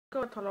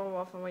Jag ska tala om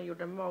varför man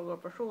gjorde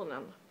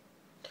Magoperationen.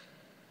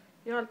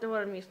 Jag har alltid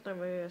varit missnöjd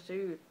med hur jag ser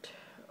ut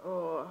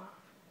och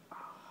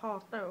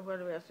hatar mig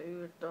själv hur jag ser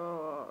ut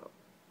och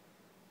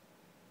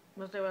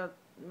måste jag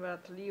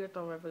velat ta livet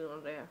av mig på grund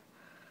av det.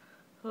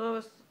 Så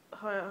då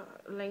har jag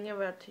länge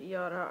velat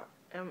göra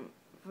en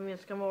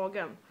förminska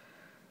magen.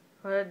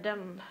 För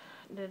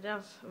det är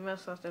den som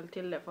mest har ställt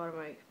till det för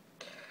mig.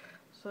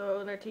 Så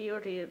under 10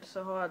 års tid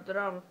så har jag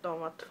drömt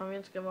om att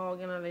förminska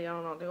magen eller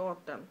göra någonting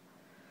åt den.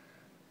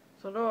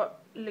 Så då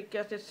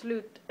lyckades jag till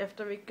slut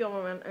efter mycket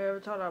om en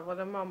övertala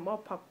både mamma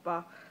och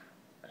pappa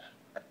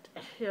att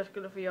jag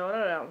skulle få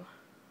göra den.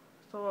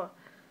 Så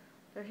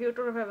den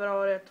 14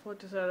 februari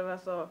 2011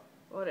 så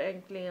var det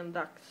äntligen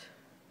dags.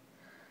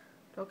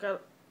 Klockan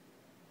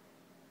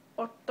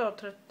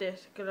 8:30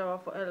 skulle jag vara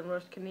på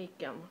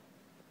Älmhultskliniken.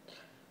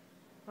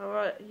 Jag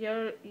var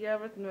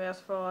jävligt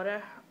nervös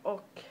före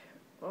och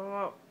man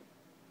var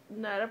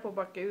nära på att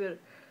backa ur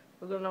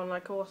på grund av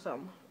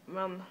narkosen.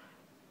 Men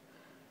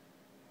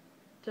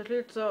till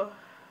slut så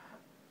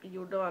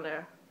gjorde man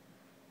det.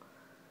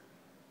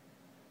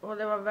 Och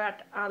det var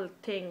värt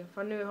allting.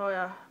 För nu har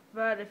jag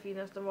världens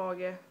finaste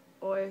mage.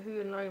 Och är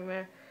hur nöjd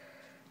med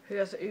hur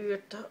jag ser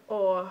ut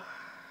och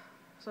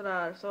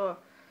sådär. Så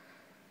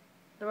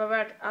det var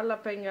värt alla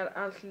pengar,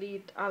 allt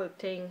slit,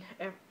 allting.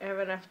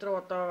 Även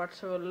efteråt har jag varit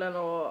svullen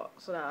och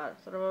sådär.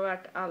 Så det var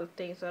värt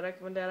allting. Så jag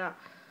rekommenderar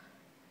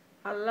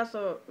alla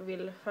som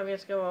vill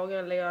förminska magen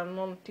eller göra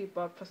någon typ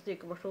av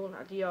plastikoperation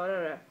att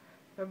göra det.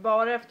 Men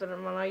bara efter att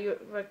man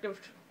har verkligen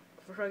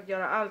försökt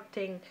göra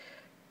allting,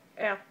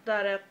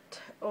 äta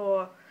rätt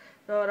och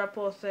röra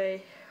på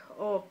sig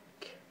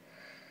och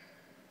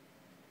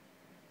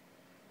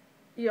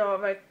jag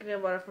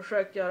verkligen bara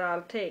försökt göra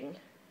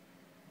allting.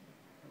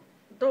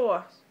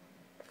 Då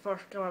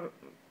först ska man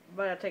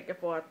börja tänka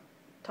på att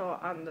ta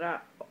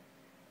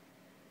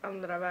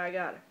andra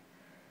vägar.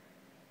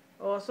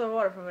 Och så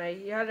var det för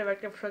mig. Jag hade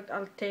verkligen försökt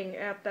allting,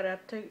 äta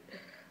rätt,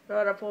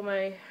 röra på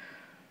mig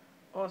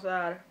och så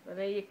här. Men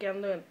det gick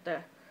ändå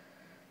inte.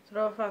 Så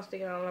då fanns det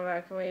ingen annan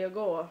väg för mig att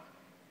gå.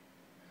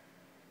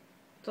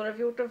 Så den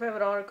 14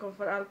 februari kommer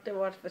för alltid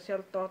vara ett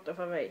speciellt datum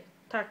för mig.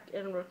 Tack,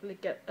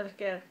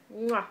 älskar er.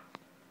 Mwah!